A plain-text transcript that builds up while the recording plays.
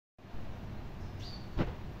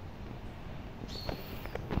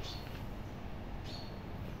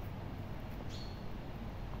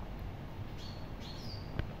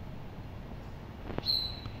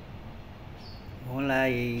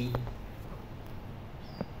selesai.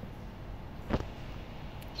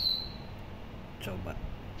 Coba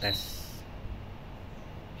tes.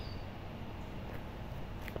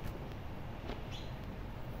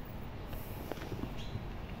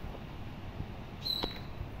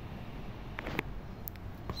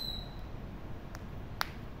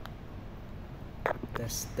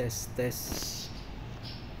 Tes.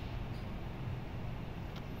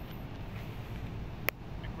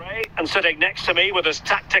 And sitting next to me with his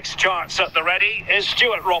tactics charts at the ready is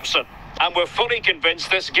Stuart Robson. And we're fully convinced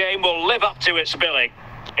this game will live up to its billing.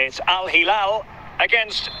 It's Al Hilal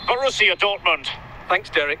against Borussia Dortmund. Thanks,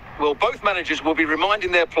 Derek. Well, both managers will be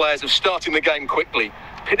reminding their players of starting the game quickly,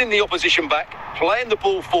 pinning the opposition back, playing the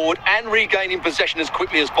ball forward and regaining possession as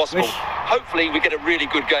quickly as possible. Hopefully we get a really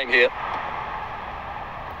good game here.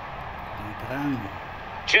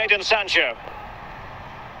 Jadon Sancho.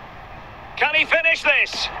 Can he finish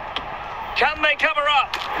this? Can they cover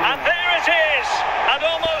up? And there it is! An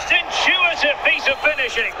almost intuitive piece of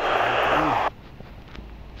finishing.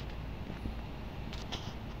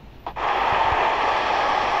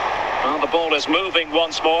 Well, the ball is moving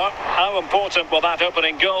once more. How important will that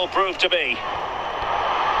opening goal prove to be?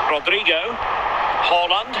 Rodrigo.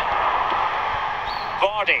 Haaland.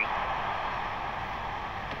 Vardy.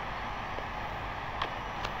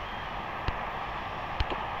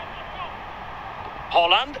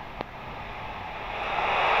 Haaland.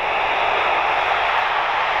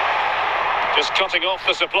 Just cutting off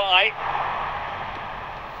the supply.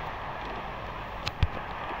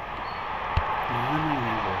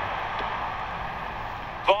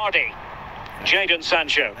 Vardy. Jadon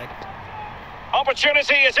Sancho.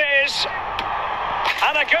 Opportunity it is.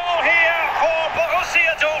 And a goal here for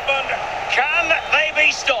Borussia Dortmund. Can they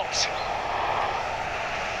be stopped?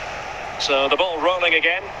 So the ball rolling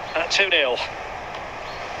again at 2-0.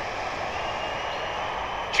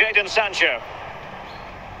 Jadon Sancho.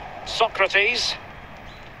 Socrates.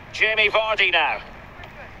 Jamie Vardy now.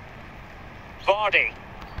 Vardy.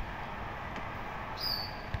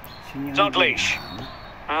 Dalglish.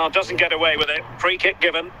 Oh, doesn't get away with it. Free kick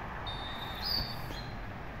given.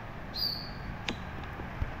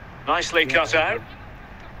 Nicely cut out.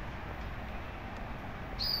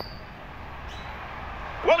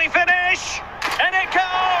 Will he finish? And it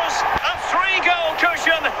goes! A 3-goal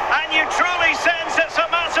cushion, and you truly sense it's a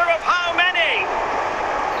matter of how many.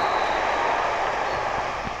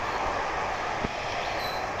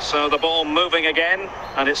 So the ball moving again,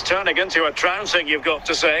 and it's turning into a trouncing, you've got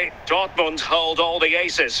to say. Dortmund hold all the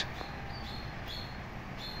aces.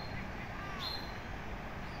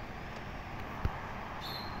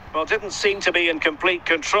 Well, didn't seem to be in complete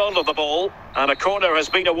control of the ball, and a corner has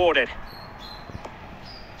been awarded.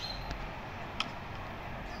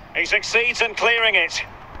 He succeeds in clearing it.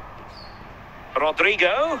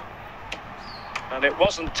 Rodrigo. And it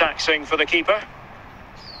wasn't taxing for the keeper.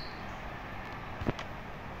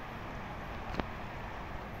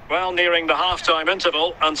 Well, nearing the half-time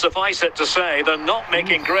interval, and suffice it to say, they're not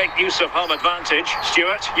making great use of home advantage.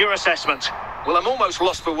 Stuart, your assessment? Well, I'm almost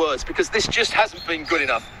lost for words because this just hasn't been good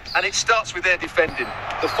enough. And it starts with their defending.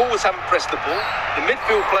 The forwards haven't pressed the ball, the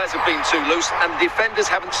midfield players have been too loose, and the defenders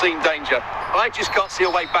haven't seen danger. I just can't see a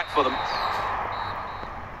way back for them.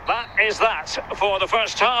 That is that for the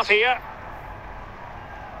first half here.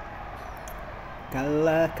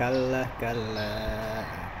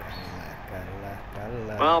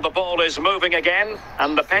 Well, the ball is moving again,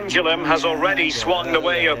 and the pendulum has already swung the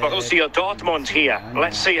way of Borussia Dortmund here.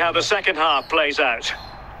 Let's see how the second half plays out.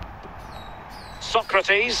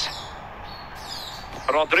 Socrates.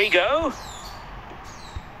 Rodrigo.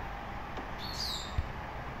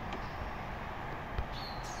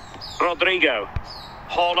 Rodrigo.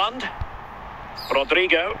 Haaland.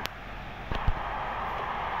 Rodrigo.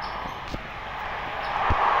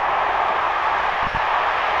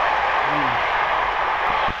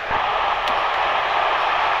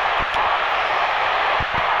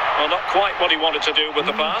 Well, not quite what he wanted to do with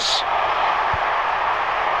the pass.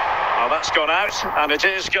 Well, that's gone out, and it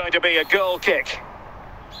is going to be a goal kick.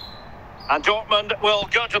 And Dortmund will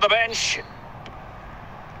go to the bench.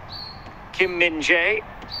 Kim Min-jae.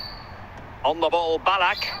 On the ball,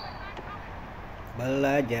 Balak.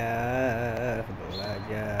 Belajar.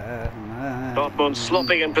 Dortmund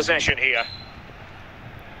sloppy in possession here.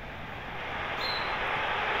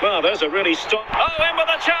 Well, there's a really Oh, in with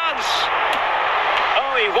a chance!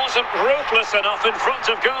 Oh, he wasn't ruthless enough in front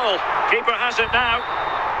of goal. Keeper has it now.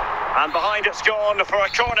 And behind it's gone for a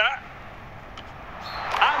corner.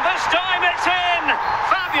 And this time it's in!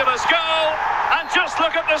 Fabulous goal! And just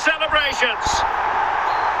look at the celebrations.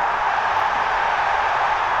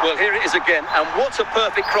 Well, here it is again, and what a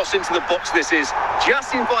perfect cross into the box this is.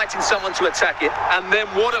 Just inviting someone to attack it, and then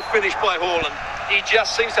what a finish by Haaland. He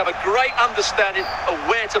just seems to have a great understanding of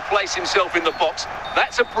where to place himself in the box.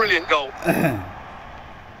 That's a brilliant goal.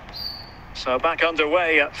 So back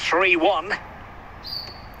underway at 3-1.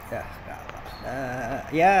 Ya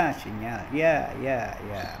kalah. Ya sinyal. Ya.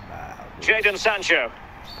 Bagus. Jadon Sancho.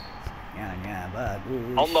 Sinyalnya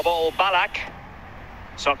bagus. On the ball, Balak.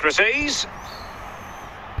 Socrates.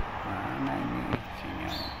 Mana ini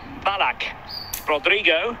sinyal? Balak.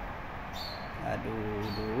 Rodrigo.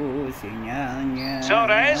 Aduh, sinyalnya.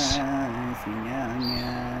 Torres.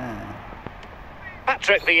 Sinyalnya.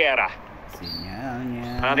 Patrick Vieira.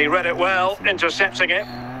 Sinyalnya. And he read it well, intercepting it.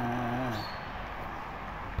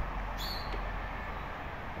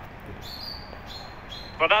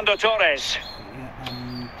 Fernando Torres.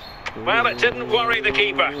 Well, it didn't worry the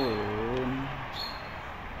keeper.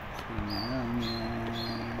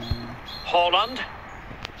 Haaland.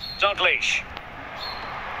 Dalglish.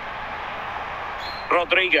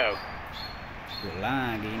 Rodrigo.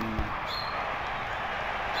 Lagi ini mah.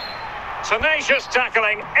 Tenacious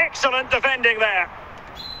tackling, excellent defending there.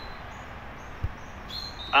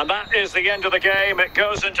 And that is the end of the game. It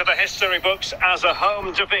goes into the history books as a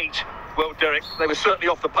home defeat. Well, Derek, they were certainly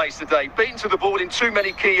off the pace today. Beaten to the ball in too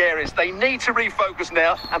many key areas. They need to refocus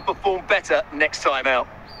now and perform better next time out.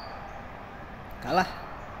 Kalah.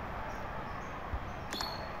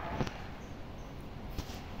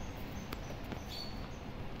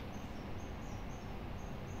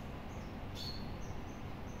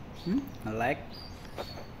 Nge-lag.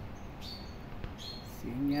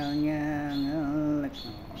 Sinyalnya nge-lag.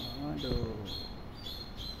 Aduh.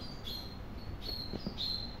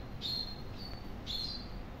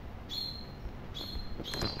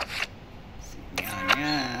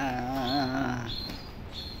 Sinyalnya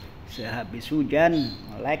sehabis hujan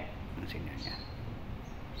nge-lag sinyalnya.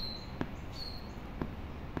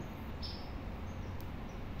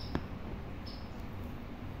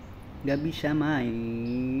 Gak bisa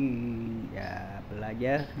main, ya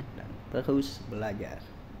belajar dan terus belajar.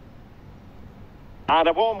 And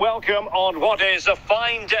a warm welcome on what is a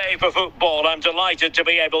fine day for football. I'm delighted to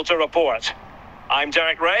be able to report. I'm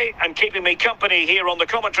Derek Ray, and keeping me company here on the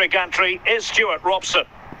commentary gantry is Stuart Robson.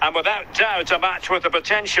 And without doubt, a match with the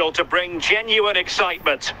potential to bring genuine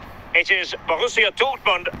excitement. It is Borussia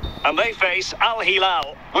Dortmund, and they face Al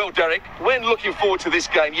Hilal. Well, Derek, when looking forward to this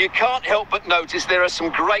game, you can't help but notice there are some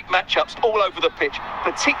great matchups all over the pitch,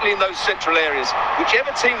 particularly in those central areas.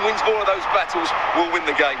 Whichever team wins more of those battles will win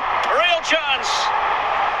the game. Real chance!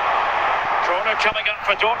 Corner coming up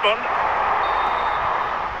for Dortmund.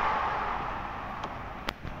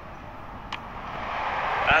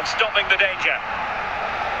 And stopping the danger.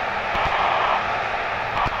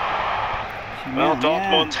 Well,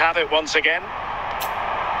 Dortmund have it once again.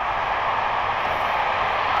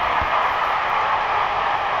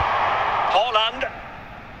 Haaland.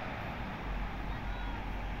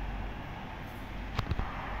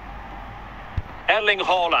 Erling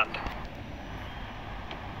Haaland.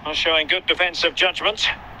 Showing good defensive judgment.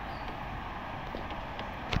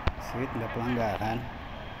 Sweet, nggak pelanggaran.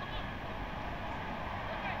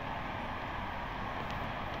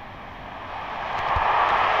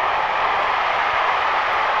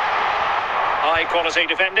 High quality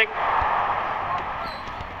defending.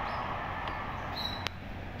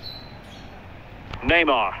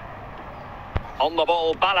 Neymar. On the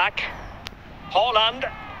ball, Balak. Haaland.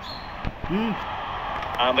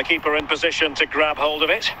 And the keeper in position to grab hold of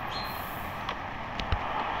it.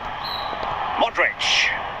 Modric.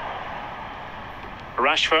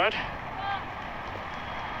 Rashford.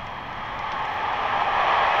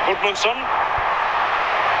 Gudmundsson.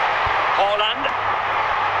 Haaland.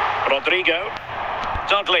 Rodrigo.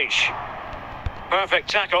 Dalglish. Perfect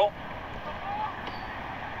tackle.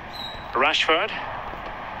 Rashford.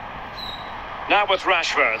 Now with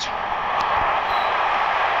Rashford.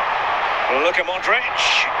 Look at Modric.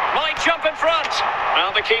 Might jump in front.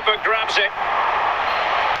 And the keeper grabs it.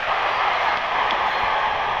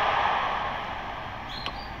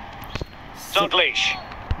 Dalglish.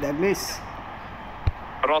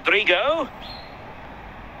 Rodrigo.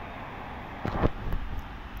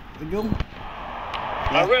 Ujung.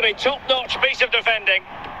 A really top-notch piece of defending.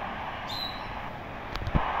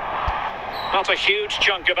 Not a huge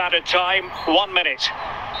chunk of added time. 1 minute.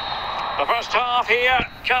 The first half here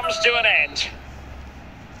comes to an end.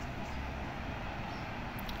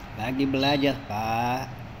 Lagi belajar, Pak.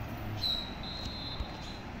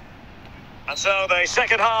 And so the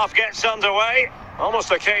second half gets underway.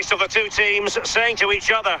 Almost a case of the two teams saying to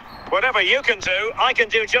each other, whatever you can do, I can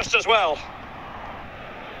do just as well.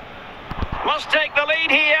 must take the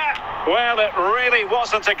lead here. Well, it really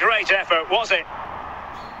wasn't a great effort, was it?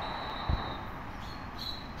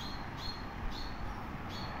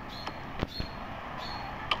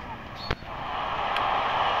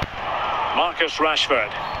 Marcus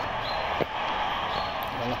Rashford.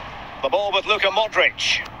 The ball with Luka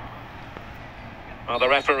Modric. Well, the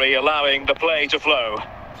referee allowing the play to flow.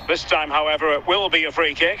 This time, however, it will be a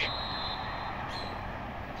free kick.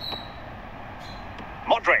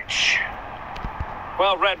 Modric.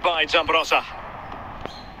 Well read by Zambrotta.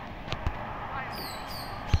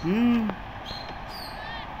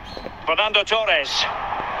 Fernando Torres.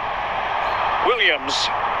 Williams.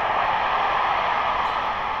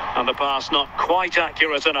 And the pass not quite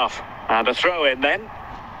accurate enough. And a throw in then.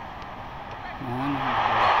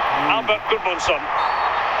 Albert Gudmundsson.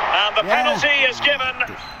 And the penalty is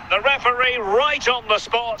given. The referee right on the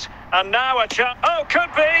spot. And now a chance. Oh,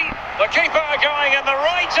 could be. The keeper going in the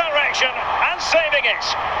right direction and saving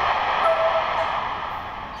it.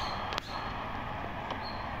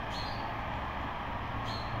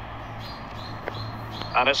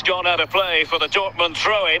 And it's gone out of play for the Dortmund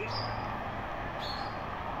throw-in.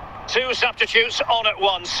 Two substitutes on at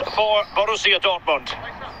once for Borussia Dortmund.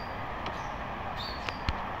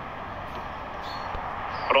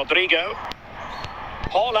 Rodrigo.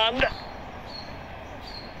 Haaland.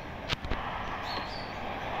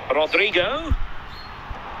 Rodrigo.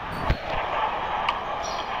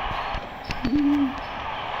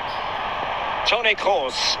 Toni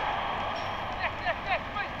Kroos.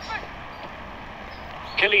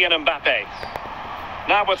 Kylian Mbappe.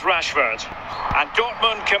 Now with Rashford. And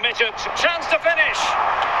Dortmund committed. Chance to finish.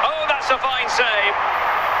 Oh, that's a fine save.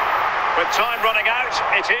 With time running out,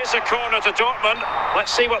 it is a corner to Dortmund.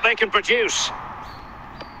 Let's see what they can produce.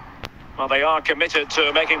 Well, they are committed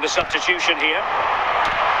to making the substitution here.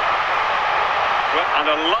 Well, and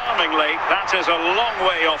alarmingly, that is a long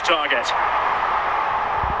way off target.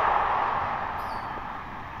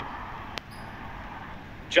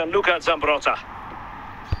 Gianluca Zambrotta.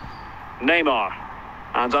 Neymar.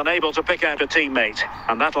 And unable to pick out a teammate.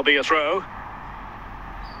 And that'll be a throw.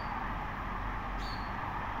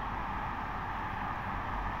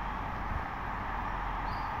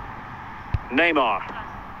 Neymar.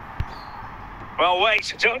 Well,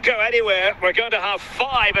 wait, don't go anywhere. We're going to have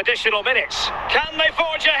 5 additional minutes. Can they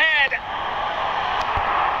forge ahead?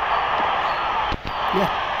 Yeah.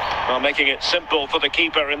 Well, making it simple for the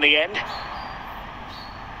keeper in the end.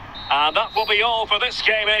 And that will be all for this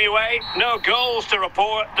game anyway. No goals to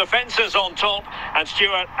report, defences on top. And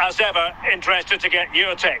Stuart, as ever, interested to get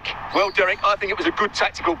your take. Well, Derek, I think it was a good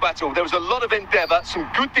tactical battle. There was a lot of endeavour, some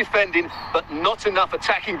good defending, but not enough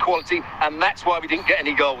attacking quality, and that's why we didn't get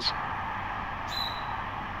any goals.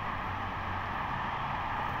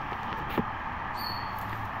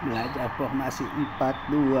 Belajar formasi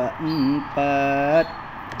 4-2-4.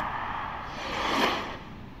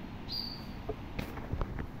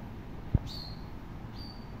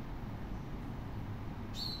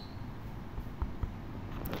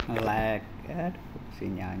 Nge-lag, aduh,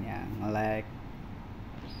 sinyalnya nge-lag.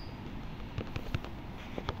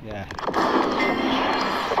 Ya.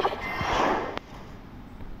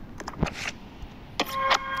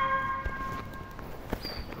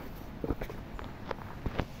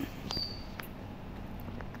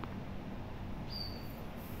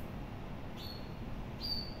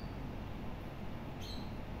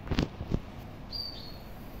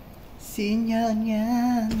 Sinyalnya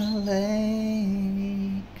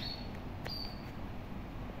nge-lag.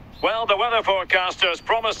 Well, the weather forecasters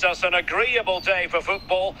promised us an agreeable day for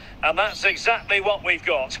football, and that's exactly what we've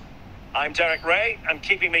got. I'm Derek Ray, and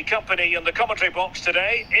keeping me company in the commentary box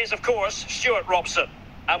today is, of course, Stuart Robson.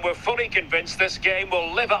 And we're fully convinced this game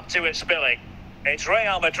will live up to its billing. It's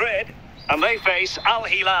Real Madrid, and they face Al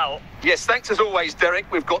Hilal. Yes, thanks as always,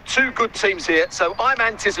 Derek. We've got 2 good teams here, so I'm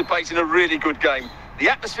anticipating a really good game. The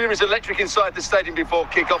atmosphere is electric inside the stadium before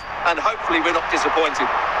kick-off, and hopefully we're not disappointed.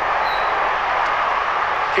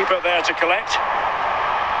 Keeper there to collect.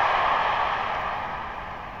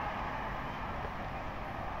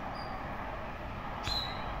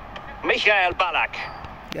 Michael Ballack.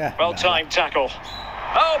 Yeah. Well-timed tackle.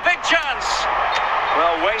 Oh, big chance!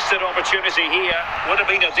 Well, wasted opportunity here. Would have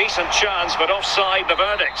been a decent chance, but offside the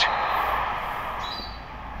verdict.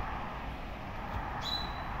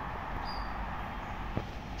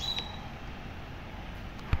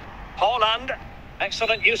 Haaland.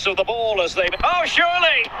 Excellent use of the ball as they... Oh,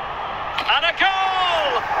 surely! And a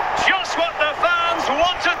goal! Just what the fans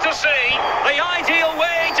wanted to see. The ideal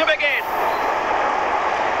way to begin.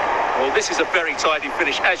 Well, Well, this is a very tidy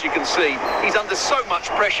finish, as you can see. He's under so much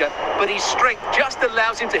pressure, but his strength just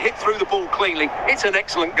allows him to hit through the ball cleanly. It's an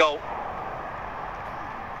excellent goal.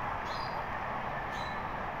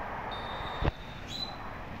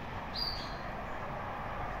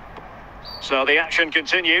 So the action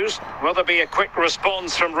continues. Will there be a quick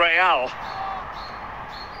response from Real?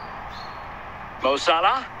 Mo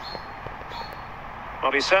Salah?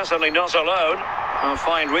 Well, he's certainly not alone. A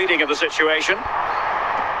fine reading of the situation.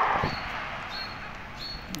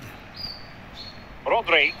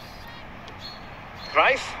 Rodri.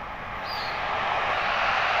 Cruyff.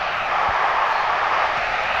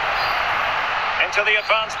 Into the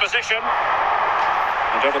advanced position.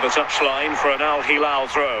 And over the touchline for an Al Hilal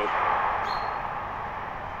throw.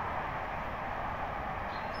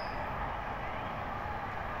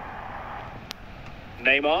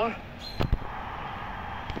 Neymar.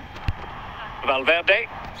 Valverde.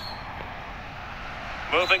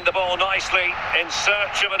 Moving the ball nicely in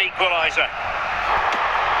search of an equaliser.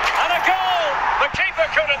 And a goal! The keeper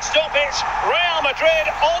couldn't stop it. Real Madrid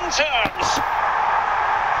on terms.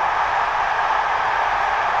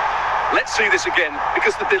 Let's see this again,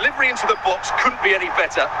 because the delivery into the box couldn't be any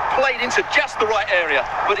better. Played into just the right area,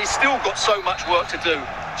 but he's still got so much work to do.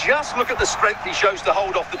 Just look at the strength he shows to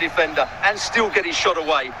hold off the defender and still get his shot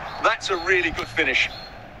away. That's a really good finish.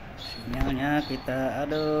 Sinyalnya kita,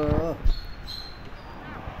 aduh.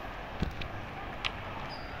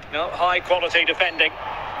 No, high quality defending.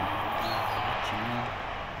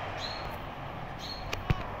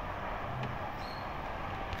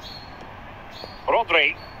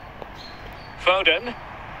 Rodri. Foden.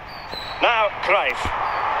 Now Cruyff.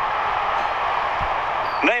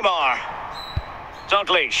 Neymar.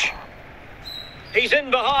 Dalglish. He's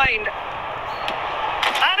in behind.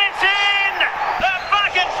 And it's in! They're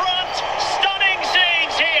back in front! Stunning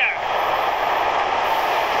scenes here!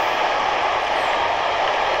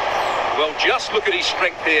 Well, just look at his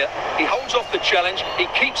strength here. He holds off the challenge, he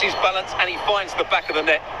keeps his balance, and he finds the back of the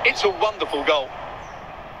net. It's a wonderful goal.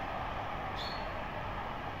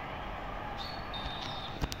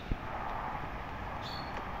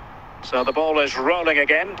 So the ball is rolling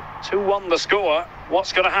again. 2-1 the score.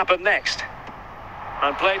 What's going to happen next?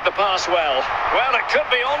 And played the pass well. Well, it could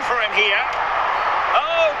be on for him here.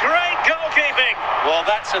 Oh, great goalkeeping! Well,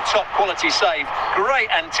 that's a top quality save.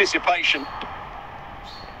 Great anticipation.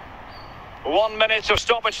 1 minute of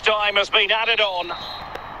stoppage time has been added on.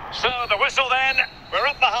 So the whistle then. We're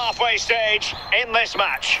at the halfway stage in this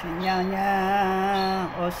match.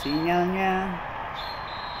 Sinyalnya, oh sinyalnya.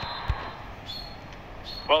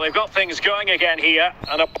 Well, they've got things going again here.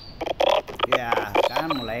 And Ya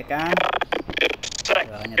kan, mulai kan.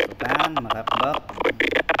 Nyetukan, merebek.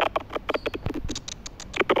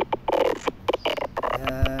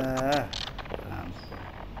 Ya,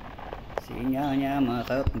 sinyalnya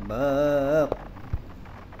merebek.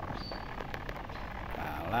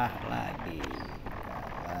 Kalah lagi.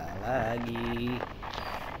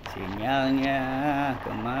 Sinyalnya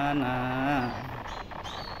kemana?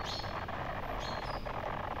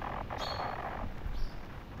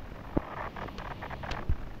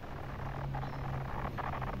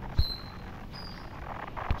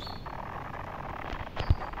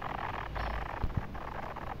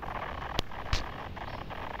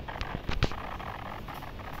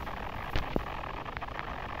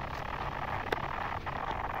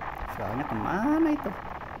 Soalnya kemana itu?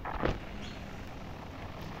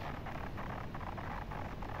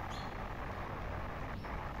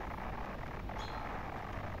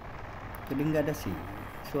 Jadi nggak ada sih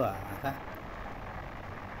suara.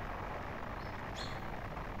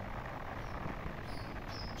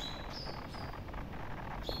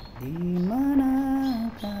 Di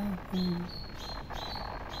manakah?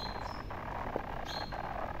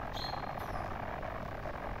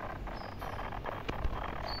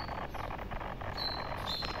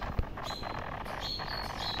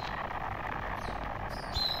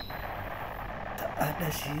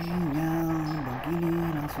 Ada sinyal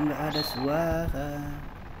begini langsung nggak ada suara.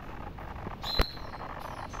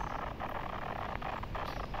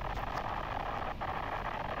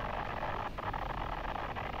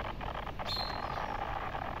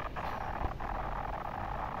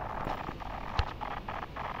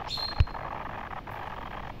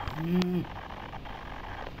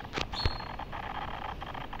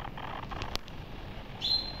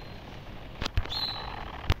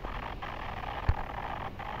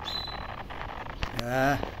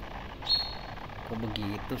 Ya, kok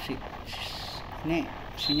begitu sih? Ini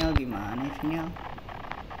sinyal gimana sinyal?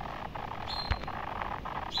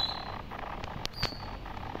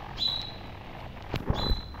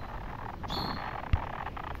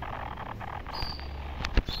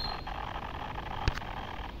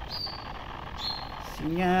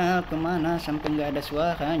 Sinyal kemana sampai nggak ada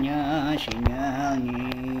suaranya? Sinyal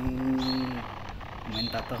nih,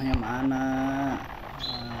 komentatornya mana?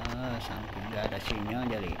 Sampai nggak ada sinyal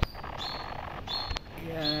jadi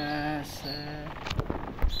ya.